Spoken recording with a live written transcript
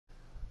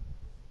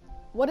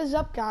What is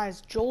up, guys?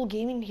 Joel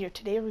Gaming here.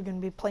 Today we're going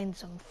to be playing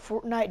some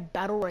Fortnite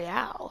Battle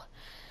Royale.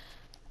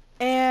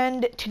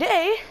 And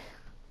today,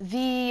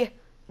 the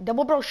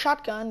double barrel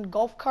shotgun,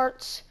 golf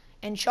carts,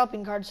 and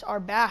shopping carts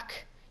are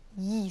back.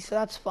 Yee, so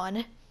that's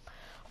fun.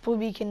 Hopefully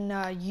we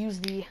can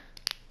use the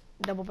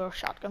double barrel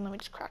shotgun. Let me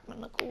just crack my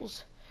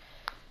knuckles.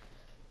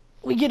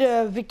 We get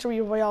a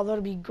victory royale.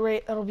 That'll be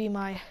great. That'll be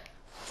my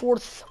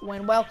 4th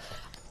win. Well,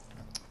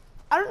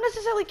 I don't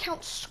necessarily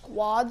count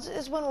squads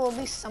as one, or at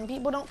least some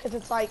people don't, because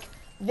it's like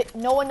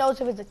no one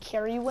knows if it's a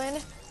carry win.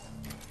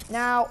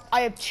 Now I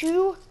have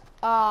 2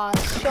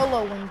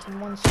 solo wins in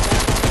 1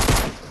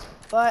 squad,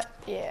 but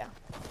yeah.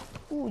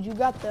 Ooh, you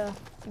got the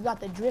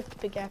drift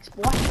pickaxe,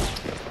 boy.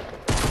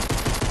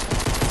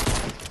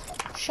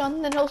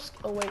 Shun the no skin.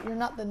 Oh wait, you're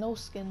not the no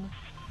skin.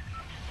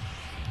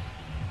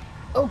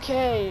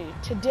 Okay,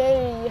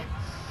 today.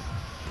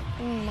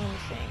 Let me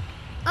think.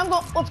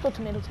 Let's go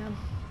Tomato Town.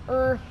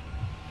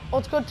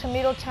 Let's go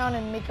Tomato Town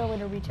and make our way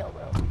to Retail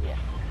Row. Yeah.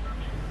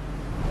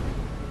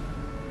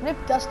 Rip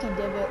Dusty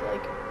Divot,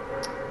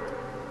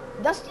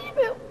 like Dusty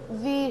Divot.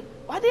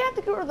 Why'd they have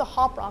to get rid of the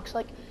hop rocks?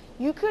 Like,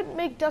 you could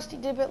make Dusty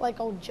Divot like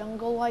old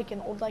jungle-like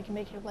and old like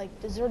make it like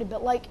deserted,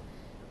 but like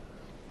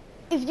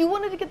if you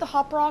wanted to get the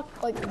hop rock,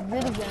 like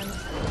rid of them,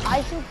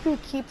 I think you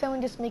would keep them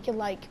and just make it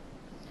like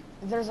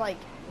there's like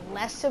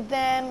less of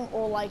them,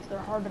 or like they're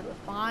harder to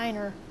find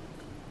or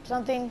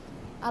something.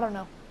 I don't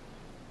know.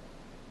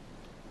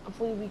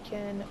 Hopefully we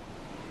can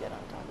get on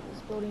top of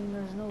this building.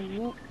 There's no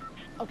loot.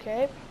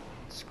 Okay,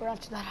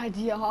 scratch that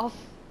idea off.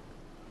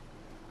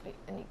 Wait,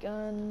 any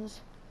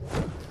guns?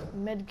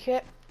 Med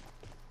kit.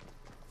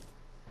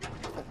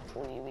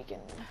 Hopefully we can.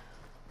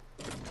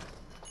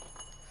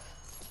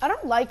 I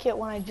don't like it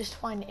when I just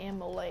find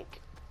ammo.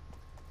 Like,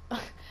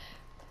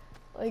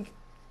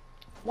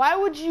 why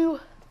would you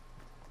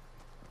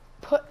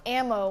put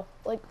ammo?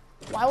 Like,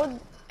 why would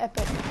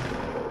Epic?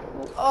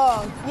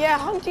 Oh yeah,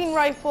 hunting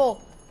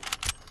rifle.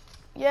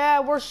 Yeah,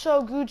 we're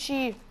so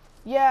Gucci.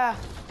 Yeah.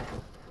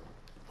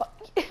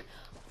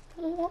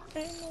 More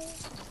ammo.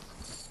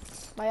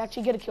 Might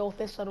actually get a kill with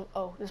this.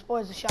 Oh, this boy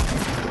has a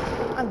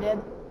shotgun. I'm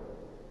dead.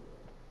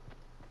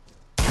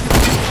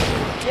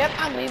 Yep,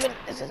 I'm leaving.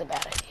 This is a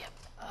bad idea.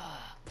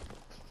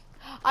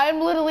 I'm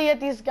literally at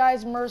these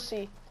guys'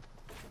 mercy.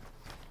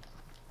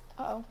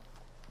 Uh-oh.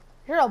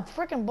 You're a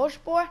freaking bush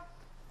boy?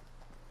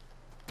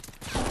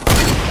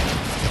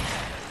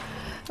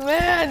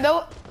 Man,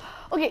 no.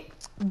 Okay,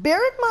 bear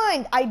in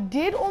mind, I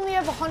did only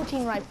have a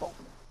hunting rifle.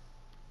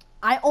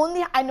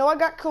 I know I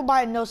got killed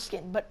by a no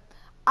skin, but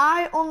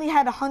I only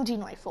had a hunting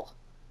rifle.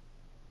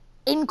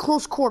 In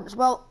close quarters.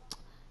 Well,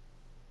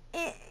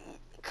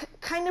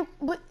 kind of,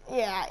 but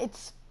yeah,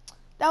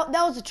 that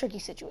was a tricky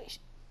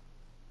situation.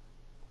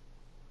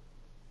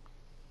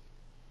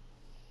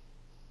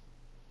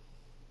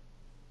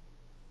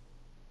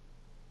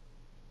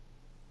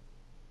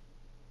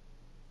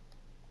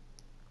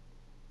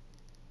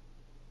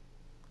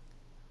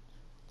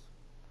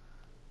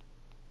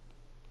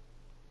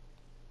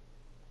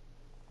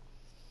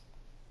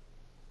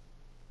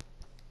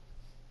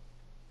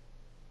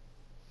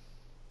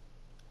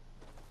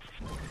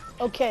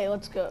 Okay,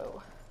 let's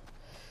go.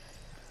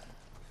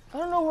 I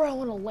don't know where I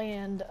want to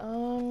land. I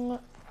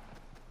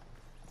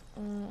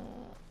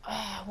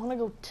want to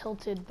go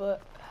tilted,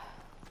 but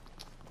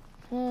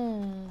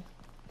I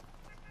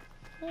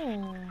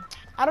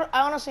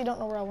honestly don't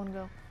know where I want to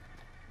go.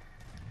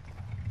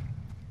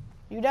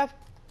 You'd have.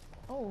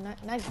 Oh,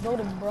 nice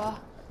building, bruh.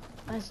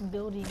 Nice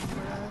building,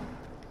 bruh.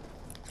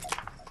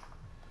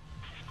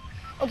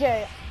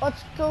 Okay,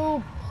 let's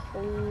go.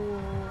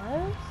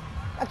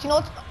 Actually,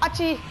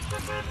 no,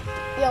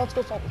 yeah, let's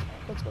go salty.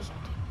 Let's go salty.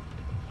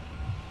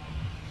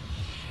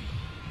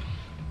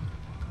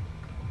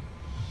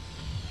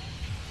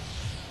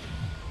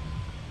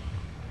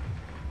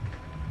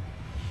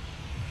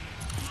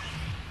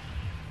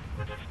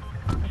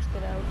 Let's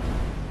get out.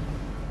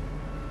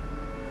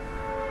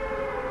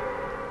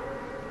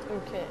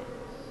 Okay.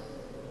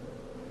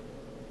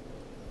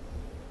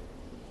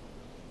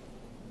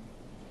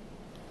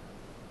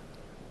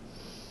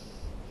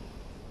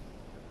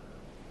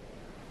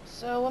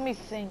 So let me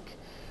think.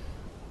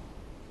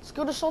 Let's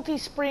go to Salty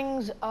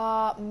Springs,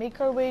 make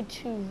our way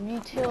to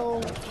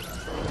Retail.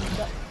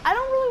 I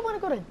don't really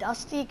want to go to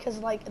Dusty because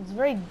like it's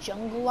very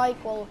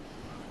jungle-like. Well,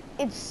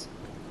 it's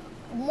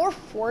more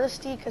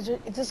foresty because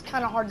it's just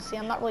kind of hard to see.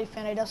 I'm not really a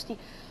fan of Dusty.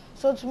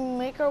 So let's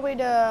make our way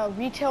to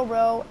Retail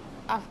Row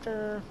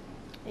after,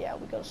 yeah,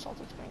 we go to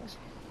Salty Springs.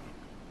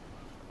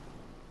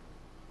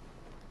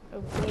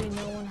 Hopefully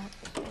no one has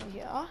to be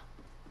here.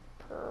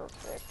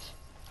 Perfect.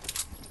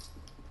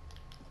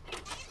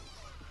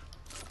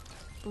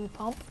 Blue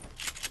pump.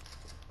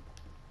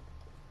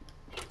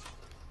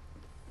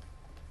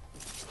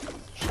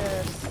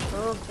 Chest.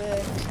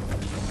 Perfect.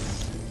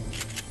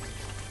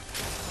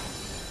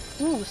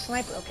 Ooh,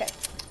 sniper. Okay.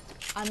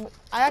 I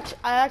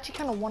actually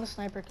kind of want a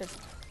sniper because.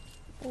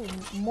 Ooh,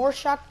 more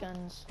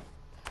shotguns.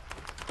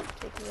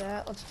 Take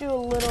that. Let's do a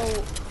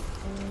little.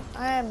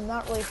 I am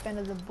not really a fan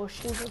of the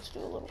bushes. Let's do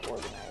a little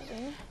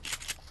organizing.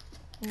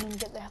 And then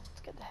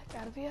let's get the heck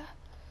out of here.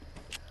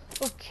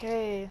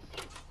 Okay.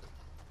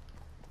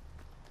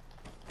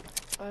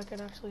 Oh, I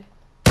could actually.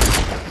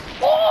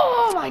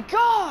 Oh my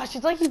gosh!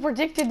 It's like he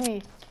predicted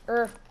me.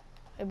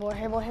 Hey boy,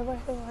 hey boy, hey boy,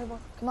 hey boy, hey boy.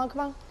 Come on,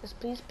 come on. Just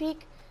please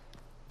peek.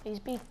 Please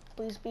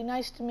be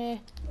nice to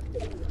me.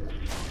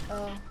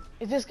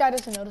 If this guy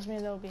doesn't notice me,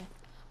 that would be.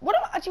 What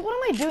am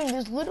I doing?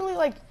 There's literally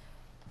like.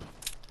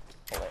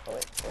 Oh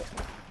wait.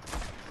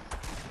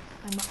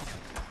 I'm up.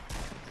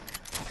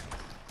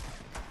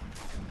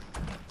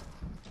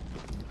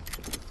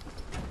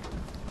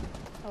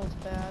 That was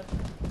bad.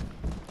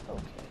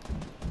 Okay.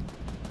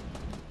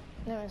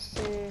 Let me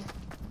see.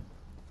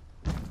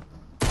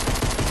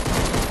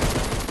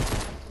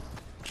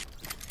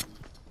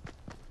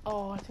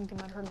 Oh, I think they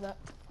might have heard that.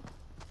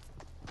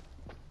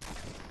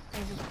 I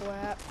just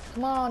flap.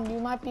 Come on, you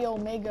might be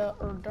Omega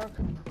or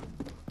Darker.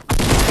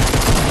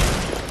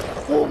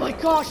 Oh my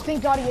gosh,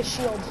 thank God he has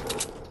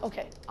shields.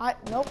 Okay,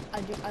 nope,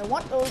 I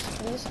want those,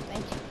 please,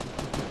 thank you.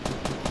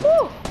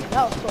 Whew,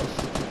 that was close.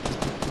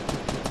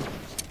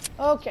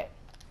 Okay,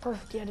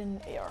 perfect, get an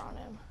AR on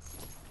him.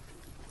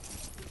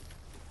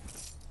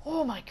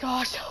 Oh my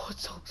gosh, that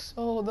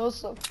was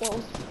so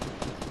close.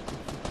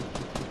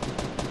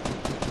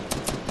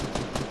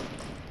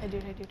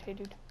 Hey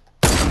dude.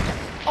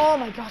 Oh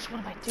my gosh, what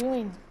am I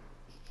doing?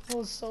 That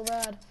was so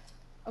bad.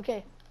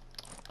 Okay,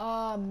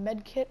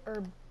 med kit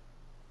or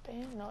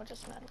band? No,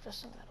 just metal,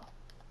 just some metal.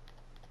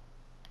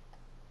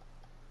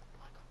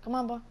 Come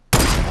on, boy.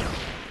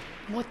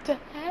 What the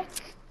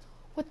heck?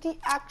 What the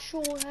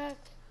actual heck?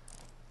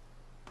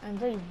 I'm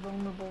very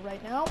vulnerable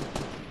right now.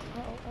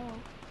 Uh-oh.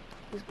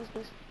 Please.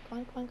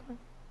 Come on.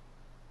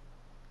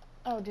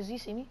 Oh, does he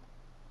see me?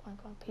 Come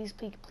on. Please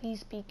speak.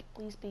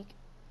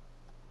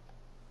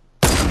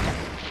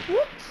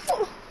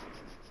 Whoops.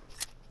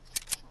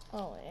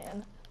 Oh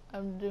man,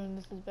 I'm doing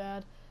this is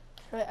bad.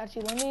 Right,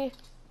 actually, let me.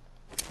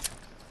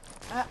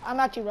 I'm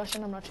actually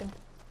rushing. I'm rushing.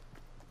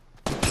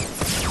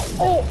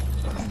 Oh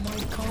my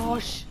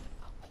gosh.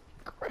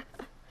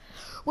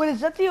 Wait,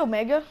 is that the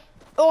Omega?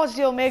 Oh, it's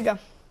the Omega.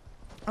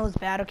 That was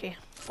bad. Okay,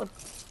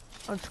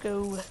 let's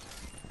go.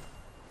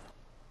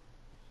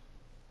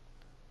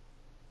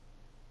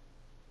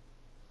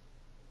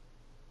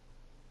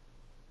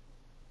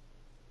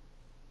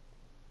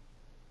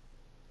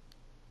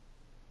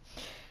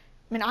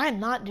 I mean, I am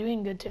not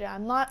doing good today.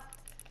 I'm not,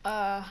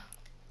 I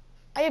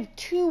have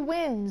 2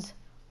 wins.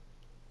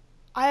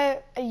 I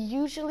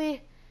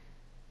usually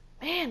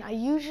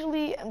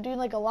am doing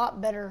like a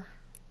lot better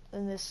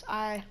than this.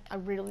 I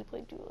rarely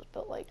play duos,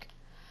 but like,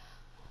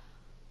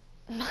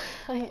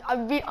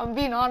 I'm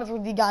being honest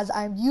with you guys.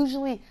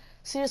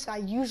 Seriously, I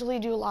usually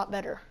do a lot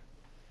better.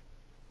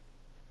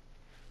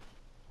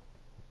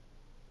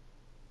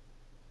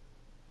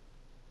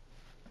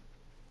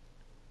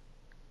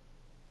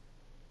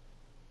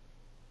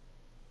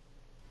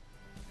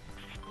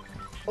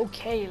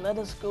 Okay, let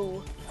us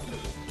go.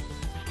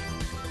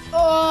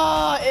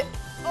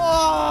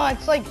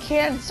 It's like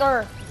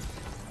cancer.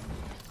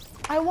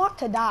 I want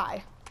to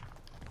die.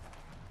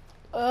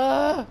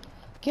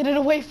 Get it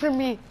away from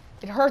me.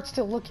 It hurts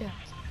to look at.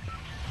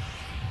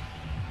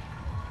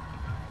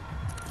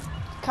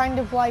 Kind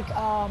of like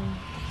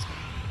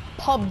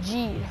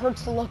PUBG. It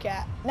hurts to look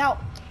at. Now,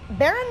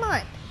 bear in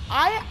mind,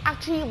 I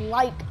actually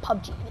like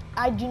PUBG.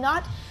 I do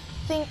not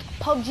think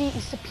PUBG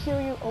is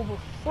superior over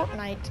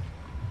Fortnite,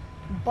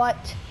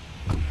 but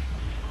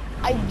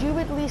I do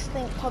at least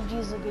think PUBG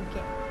is a good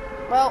game.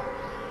 Well,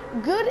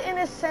 good in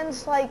a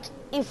sense, like,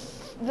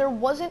 if there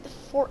wasn't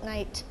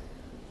Fortnite,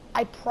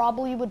 I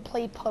probably would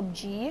play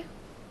PUBG,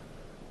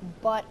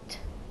 but,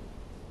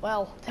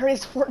 well, there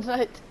is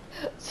Fortnite,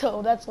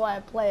 so that's why I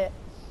play it.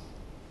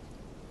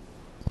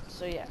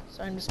 So yeah,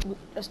 so I'm just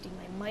adjusting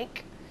my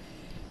mic.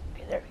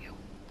 Okay, there we go.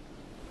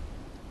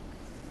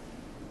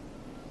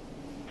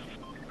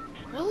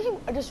 Really,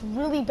 I just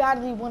really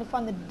badly want to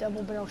find the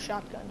double barrel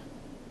shotgun.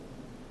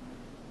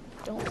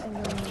 Don't think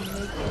I'm gonna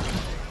make it.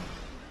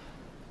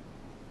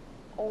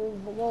 Oh,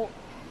 well.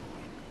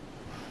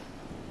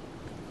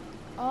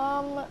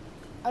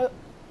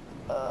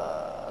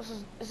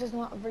 This is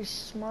not a very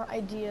smart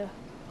idea.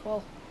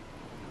 Well,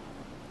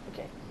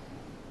 okay.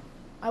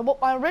 I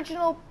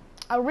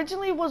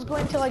originally was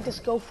going to like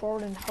just go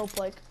forward and hope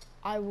like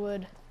I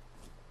would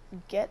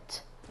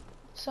get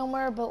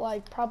somewhere, but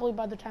like probably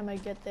by the time I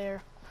get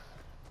there,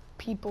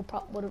 people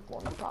would have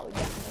probably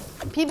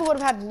gotten me. People would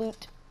have had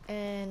loot,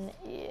 and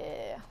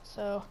yeah,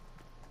 so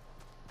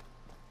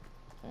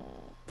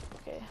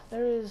okay,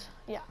 there is,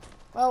 yeah.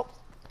 Well,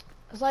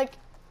 it's like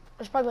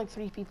there's probably like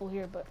 3 people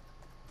here, but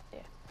yeah.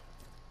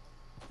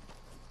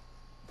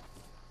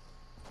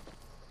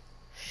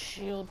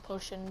 Shield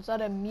potion. Is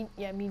that a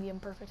medium?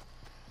 Perfect.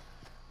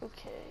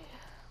 Okay.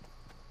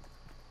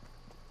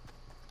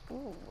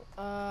 Ooh,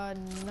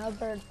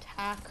 another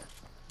attack.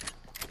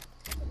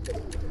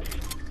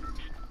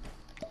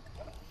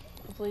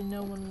 Hopefully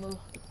no one will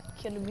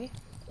kill me.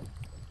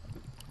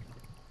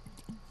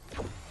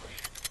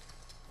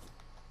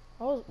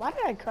 Why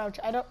did I crouch?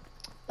 That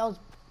was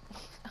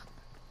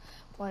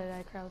why did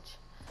I crouch?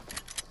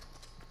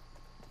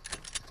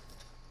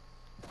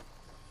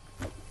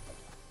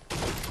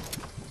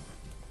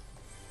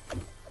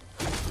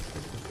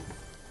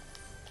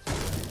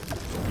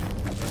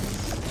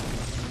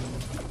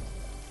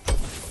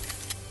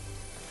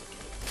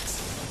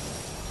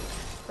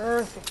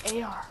 Perfect.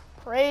 AR.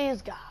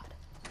 Praise God.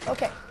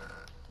 Okay.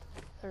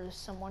 There's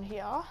someone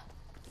here.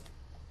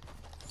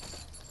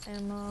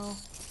 Ammo.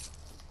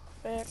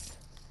 Perfect.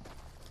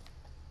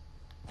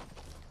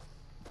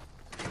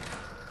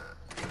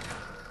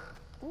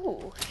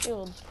 Ooh,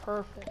 shields.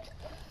 Perfect.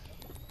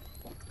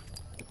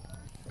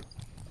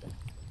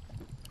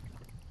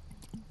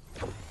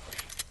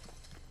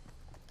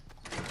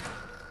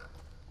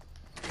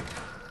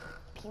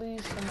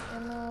 Please, some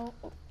ammo.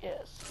 Oh,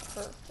 yes,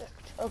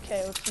 perfect.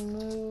 Okay, let's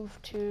move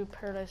to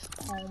Paradise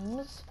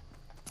Palms.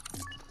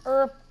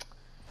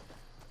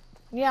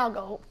 Yeah, I'll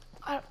go.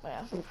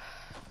 Yeah.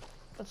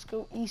 Let's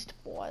go east,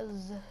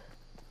 boys.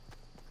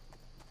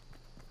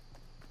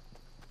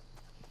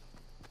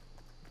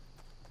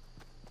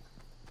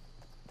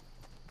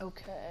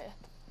 Okay.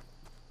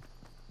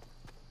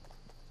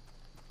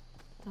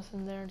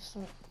 Nothing there, just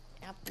some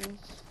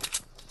apples.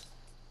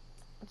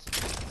 Let's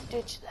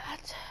ditch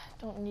that.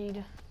 Don't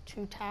need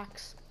 2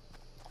 tacks.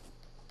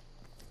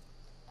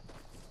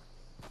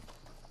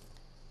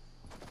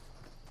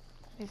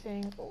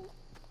 Anything?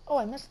 Oh,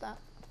 I missed that.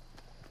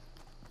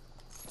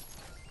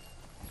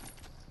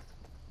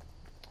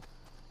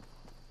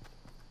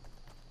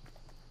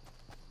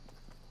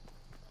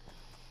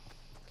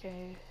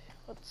 Okay,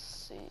 let's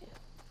see.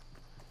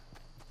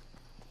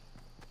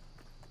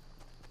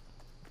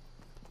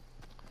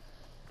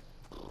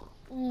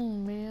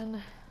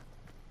 Man.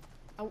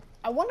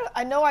 I wonder,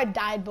 I know I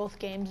died both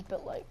games,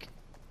 but like,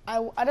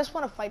 I just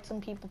want to fight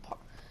some people,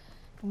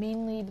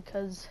 mainly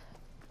because,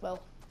 well,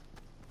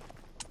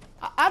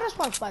 I just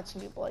want to fight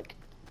some people. Like,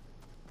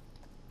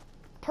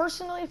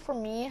 personally for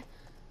me,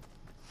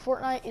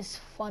 Fortnite is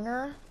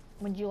funner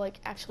when you like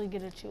actually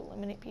get to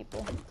eliminate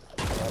people.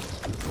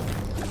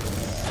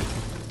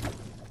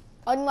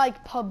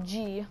 Unlike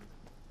PUBG,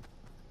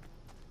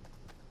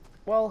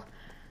 well,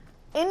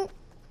 in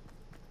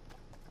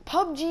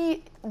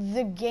PUBG,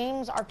 the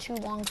games are too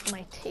long for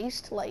my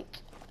taste. Like,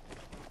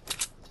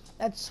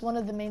 that's one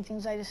of the main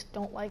things I just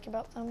don't like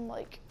about them.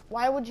 Like,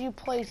 why would you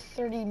play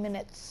 30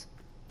 minutes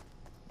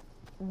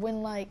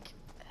when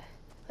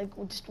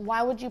just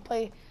why would you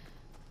play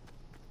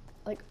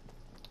like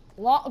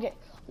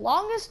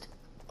longest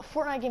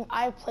Fortnite game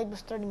I've played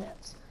was 30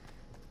 minutes.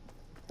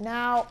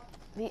 Now,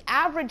 the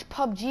average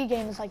PUBG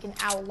game is like an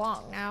hour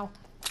long. Now,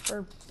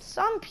 for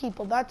some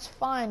people that's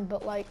fine,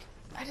 but like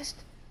I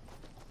just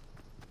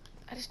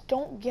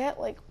don't get,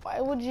 like, why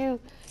would you're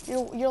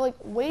like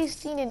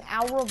wasting an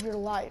hour of your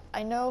life.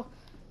 I know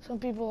some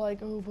people are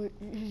like, oh, but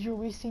you're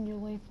wasting your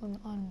life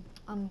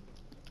on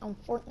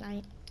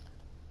Fortnite.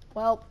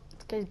 Well,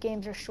 because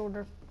games are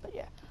shorter, but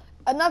yeah.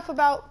 Enough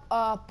about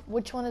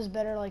which one is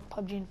better, like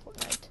PUBG and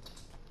Fortnite.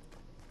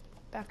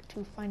 Back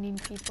to finding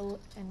people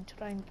and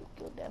trying to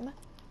kill them.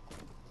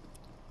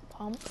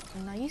 Pump,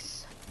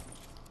 nice.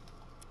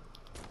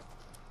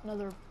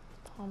 Another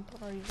pump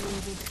already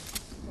loaded.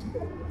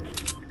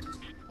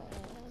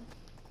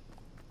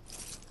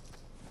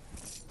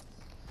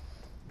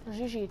 There's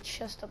usually a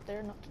chest up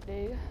there, not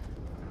today.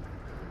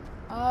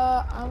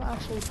 I'm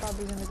actually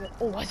probably gonna go.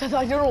 Oh, I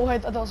don't know why I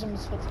thought that was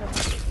someone's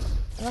footsteps.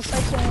 Unless I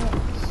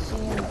can see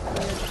him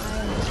clear,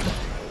 I'm just gonna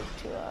go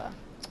to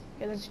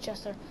yeah, there's a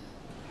chest there.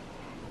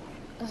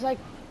 It's like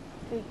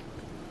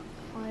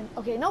fine.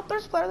 Okay, nope,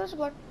 there's a player,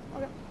 Okay.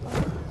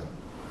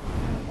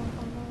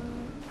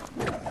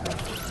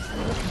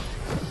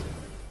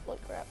 Holy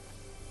crap.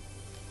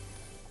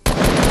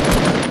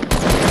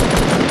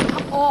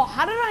 Oh,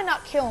 how did I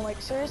not kill him?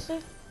 Like, seriously?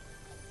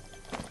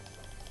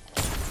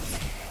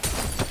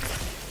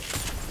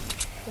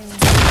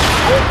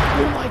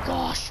 Oh my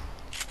gosh!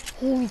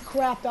 Holy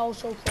crap, that was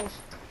so close.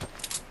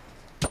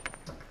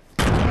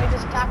 Can I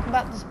just talk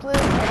about this, please?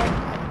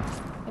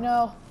 You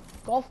know,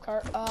 golf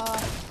cart.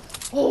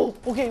 Oh,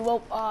 okay,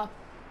 well, we're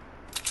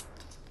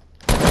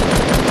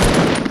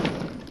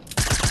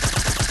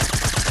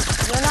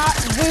not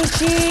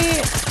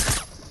Gucci!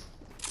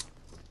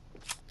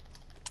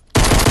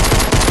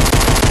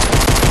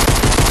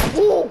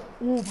 Oh!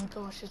 Oh my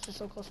gosh, it's just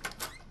so close.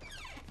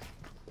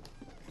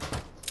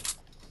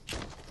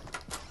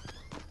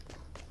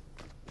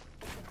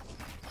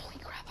 Holy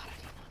crap, how did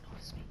he not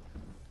notice me?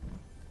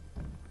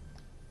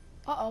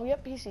 Uh-oh,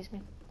 yep, he sees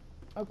me.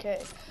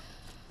 Okay.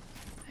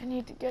 I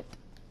need to get...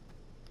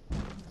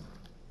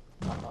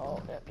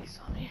 Uh-oh, yep, he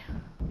saw me.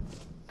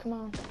 Come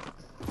on.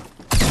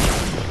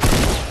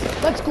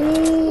 Let's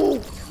go!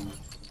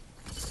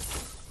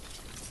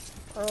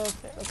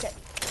 Perfect, okay.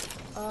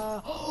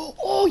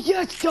 Oh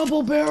yes,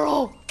 double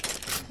barrel!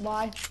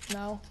 Why?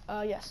 No.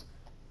 Yes.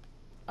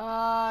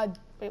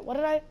 Wait, what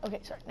did I? Okay,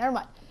 sorry, never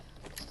mind.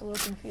 Just a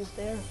little confused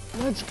there.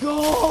 Let's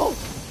go!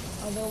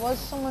 Oh, there was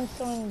someone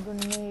throwing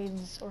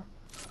grenades, or...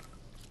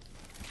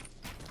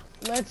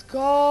 Let's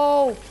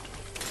go!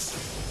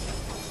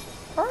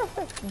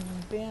 Perfect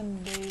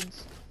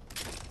band-aids.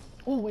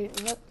 Oh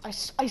wait, I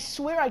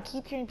swear I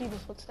keep hearing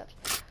people's footsteps.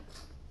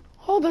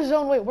 Hold the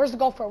zone, wait, where's the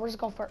golf cart? Where's the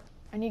golf cart?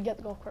 I need to get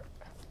the golf cart.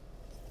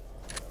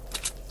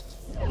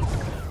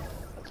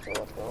 Let's go.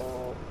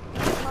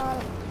 Come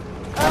on.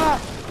 Ah!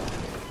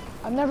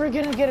 I'm never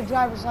gonna get a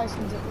driver's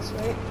license at this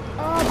rate.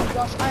 Oh my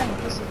gosh, I am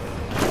pissing.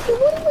 Dude,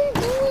 what am I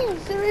doing?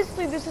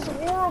 Seriously, this is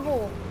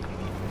horrible.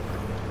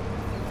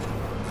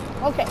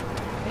 Okay,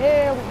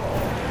 there we go.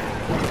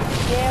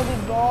 There we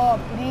go.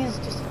 Please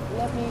just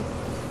let me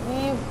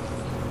leave.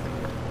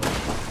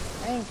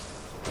 Thank you.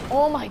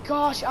 Oh my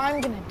gosh, I'm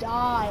gonna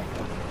die.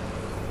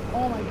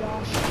 Oh my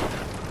gosh.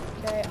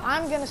 Okay,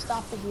 I'm gonna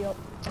stop the heal.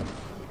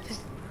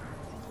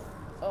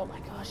 Oh my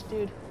gosh,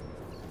 dude.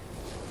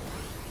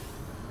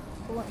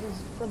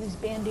 For these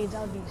band-aids,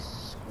 I would be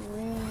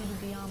screwed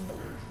beyond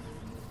belief.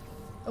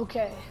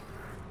 Okay.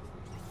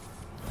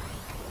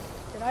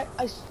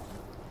 I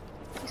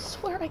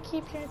swear I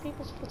keep hearing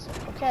people's footsteps.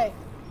 Okay.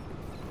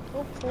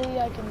 Hopefully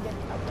I can get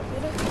out of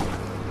it.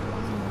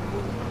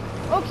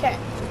 Okay.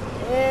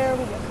 There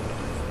we go.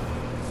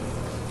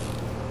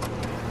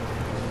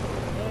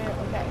 There,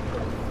 okay.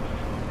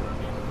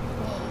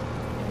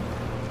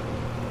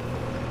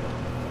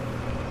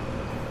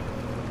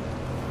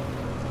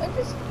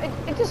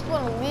 I just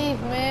want to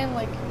leave, man.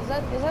 Like, is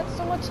that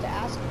so much to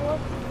ask for?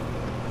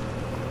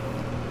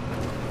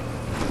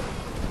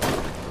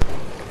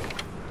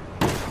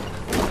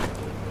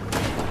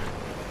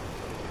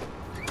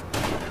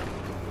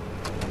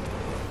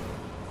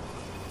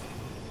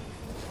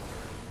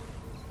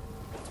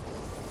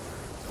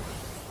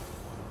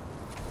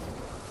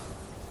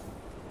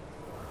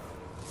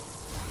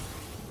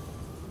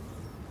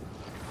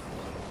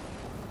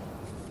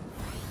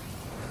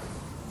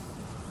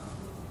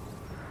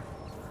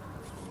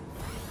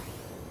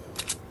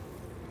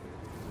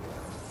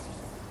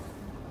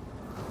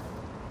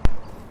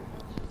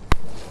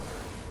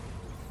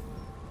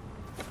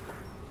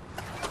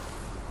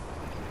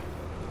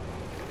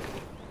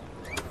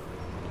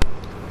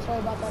 Sorry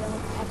about that, I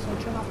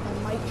accidentally turned off my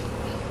mic.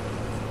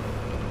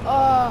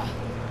 Oh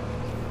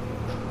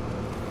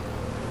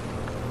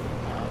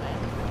man.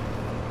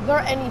 If there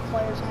are any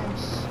players, I'm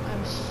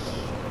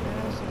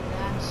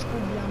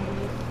screwed beyond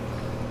belief.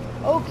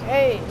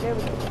 Okay, there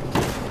we go.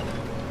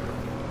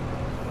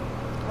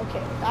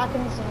 Okay, back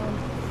in the zone.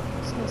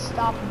 Just gonna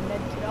stop and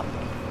med it up.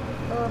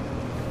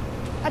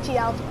 Actually,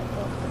 I'll do my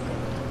phone.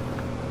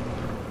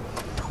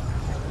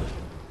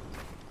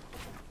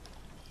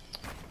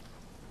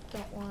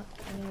 Don't want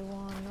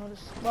anyone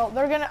notice. Well,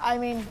 they're gonna, I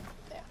mean,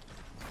 yeah.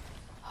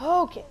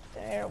 Okay,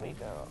 there we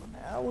go.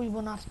 Now we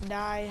will not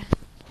die.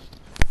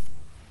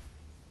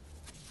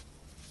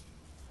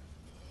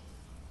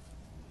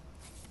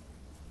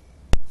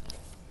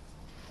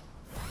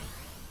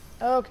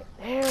 Okay,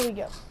 there we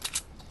go.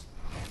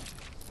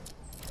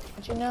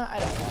 But you know, I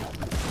don't know.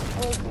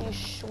 It would be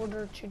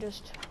shorter to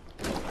just,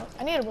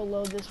 I need to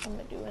reload this from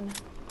the doing.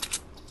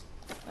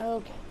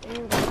 Okay,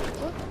 there we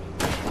go.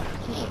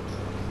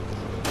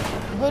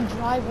 Good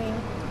driving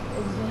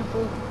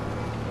example.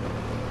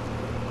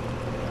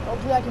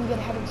 Hopefully I can get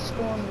ahead of the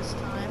storm this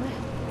time.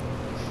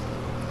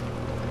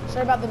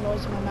 Sorry about the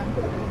noise in the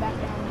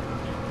background.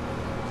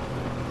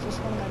 It's just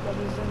one of my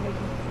brothers are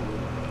making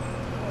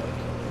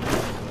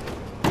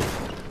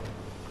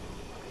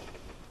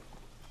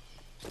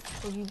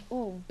food.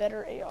 Ooh,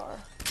 better AR.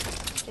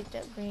 Take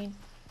that green.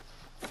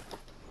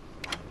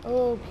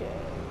 Okay.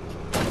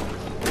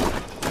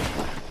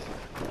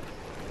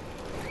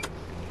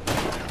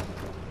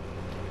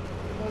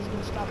 I was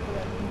gonna stop for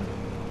that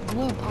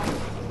blue pop.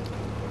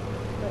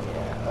 But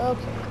yeah,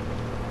 okay.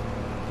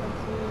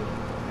 Hopefully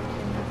I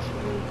can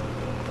actually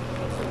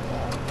get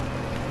that.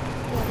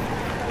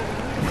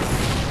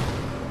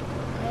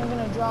 I'm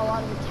gonna draw a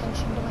lot of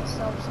attention to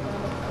myself so that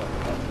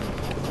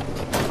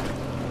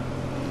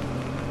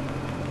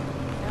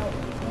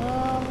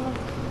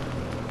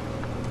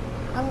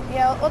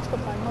yeah, let's go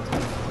find. Let's go.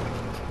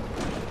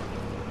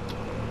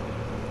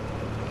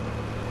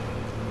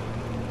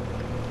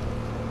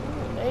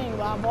 There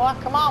you are, boy.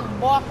 Come on,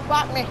 boy.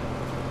 Fight me.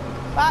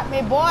 Fight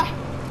me, boy.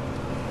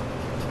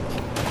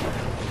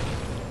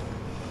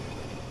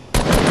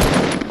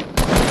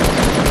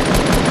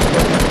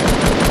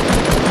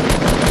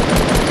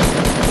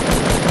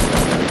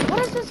 What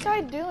is this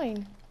guy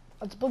doing?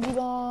 Let's boogie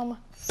bomb.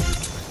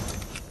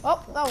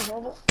 Oh, that was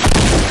horrible.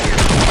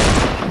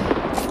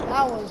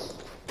 That was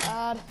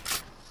bad.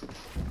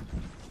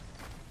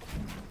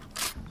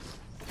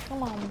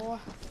 Come on, boy.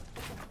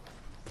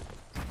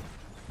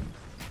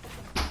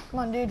 Come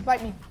on, dude,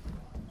 fight me.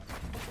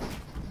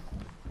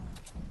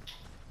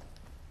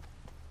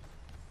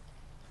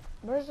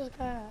 Where's this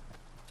guy at?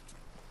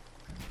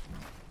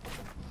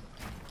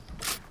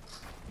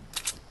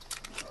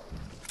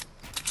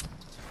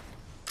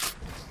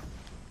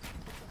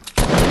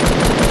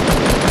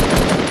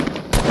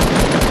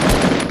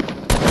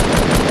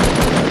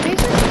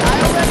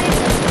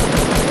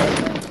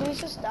 Please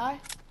just die.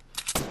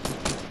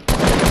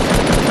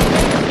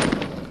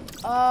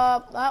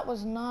 That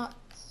was not.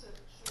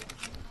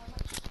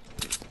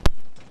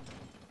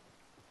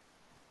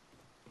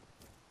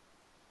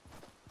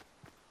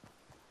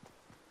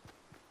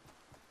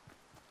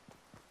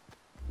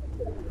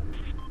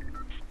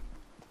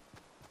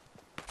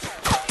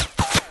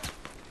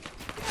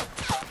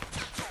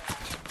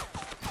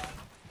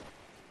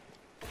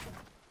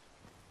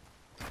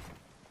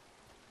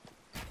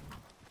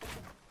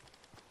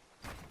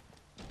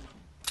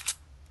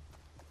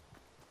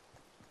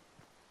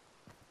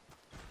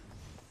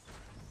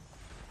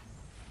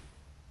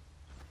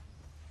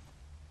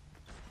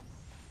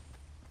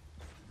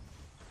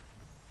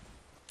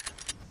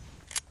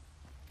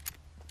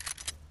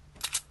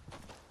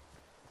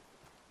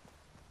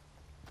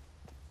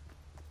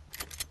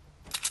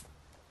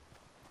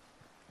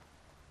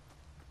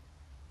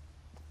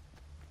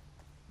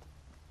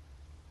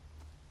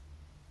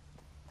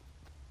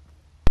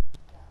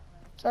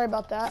 Sorry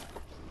about that.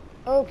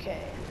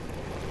 Okay.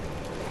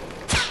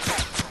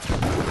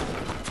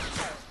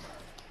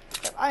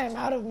 I am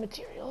out of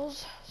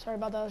materials. Sorry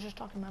about that, I was just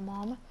talking to my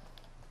mom.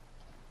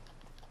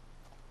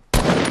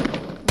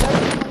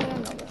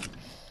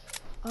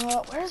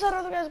 Where's that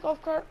other guy's golf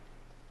cart?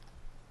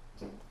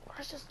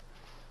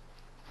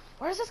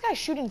 Where's this guy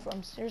shooting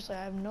from? Seriously,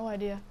 I have no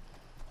idea.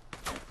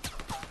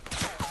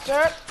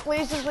 Sir,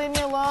 please just leave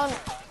me alone.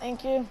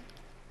 Thank you.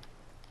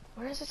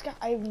 Where is this guy?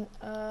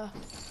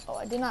 Oh,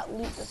 I did not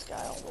loot this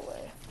guy all the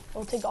way.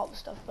 I'll take all the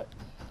stuff, but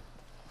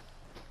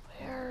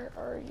where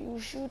are you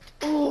shooting?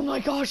 Oh my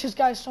gosh, this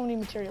guy has so many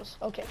materials.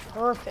 Okay,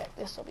 perfect.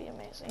 This will be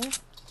amazing.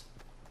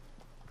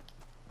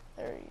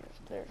 There's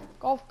your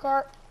golf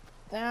cart.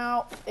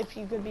 Now, if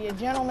you could be a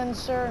gentleman,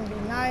 sir, and be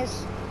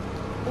nice,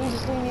 please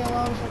just leave me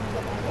alone so I can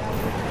get my guy.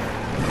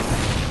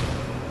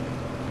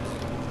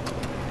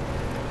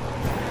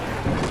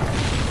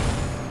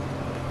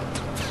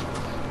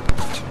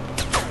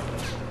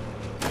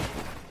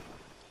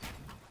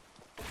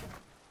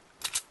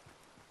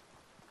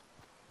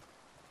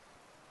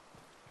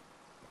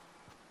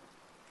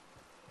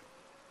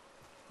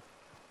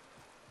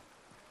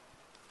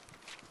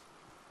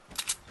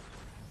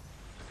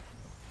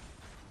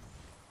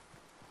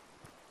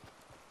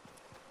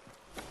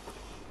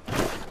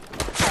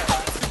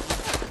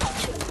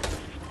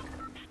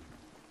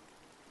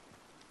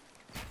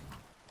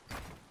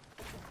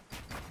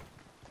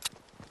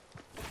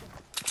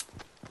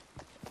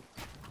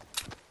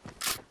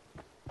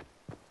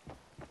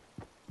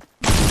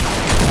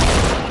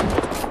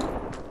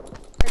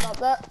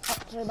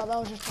 Sorry about that, I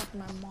was just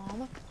talking to my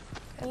mom.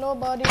 Hello,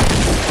 buddy.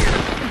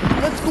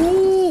 Let's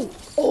go!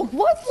 Oh,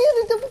 what? Yeah,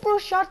 the double barrel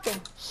shotgun.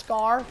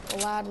 Scar,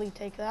 gladly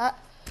take that.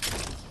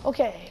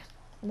 Okay,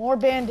 more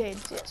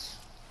band-aids, yes.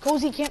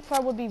 Cozy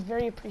campfire would be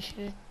very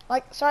appreciated.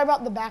 Like, sorry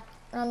about the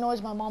background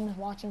noise, my mom is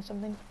watching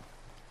something.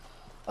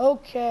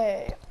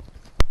 Okay.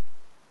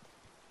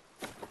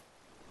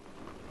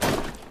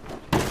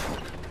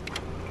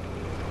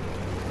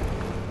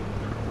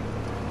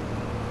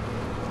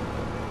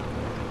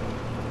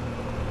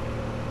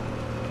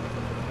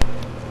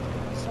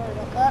 Sorry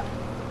about that.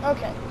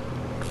 Okay.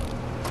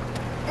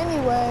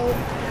 Anyway,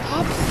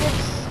 top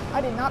 6. I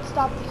did not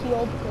stop the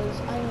heal because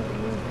I need to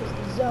move because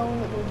the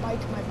zone will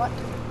bite my butt.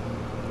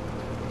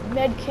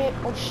 Med kit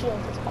or shield.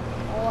 It's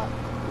all up.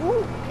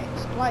 Ooh, okay,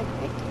 supply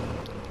plate.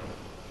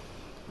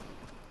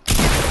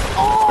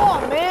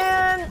 Oh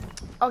man!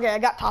 Okay, I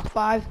got top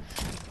 5.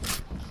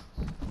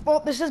 Well,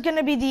 this is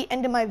gonna be the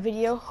end of my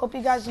video. Hope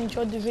you guys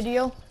enjoyed the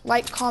video.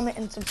 Like, comment,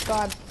 and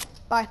subscribe.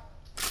 Bye.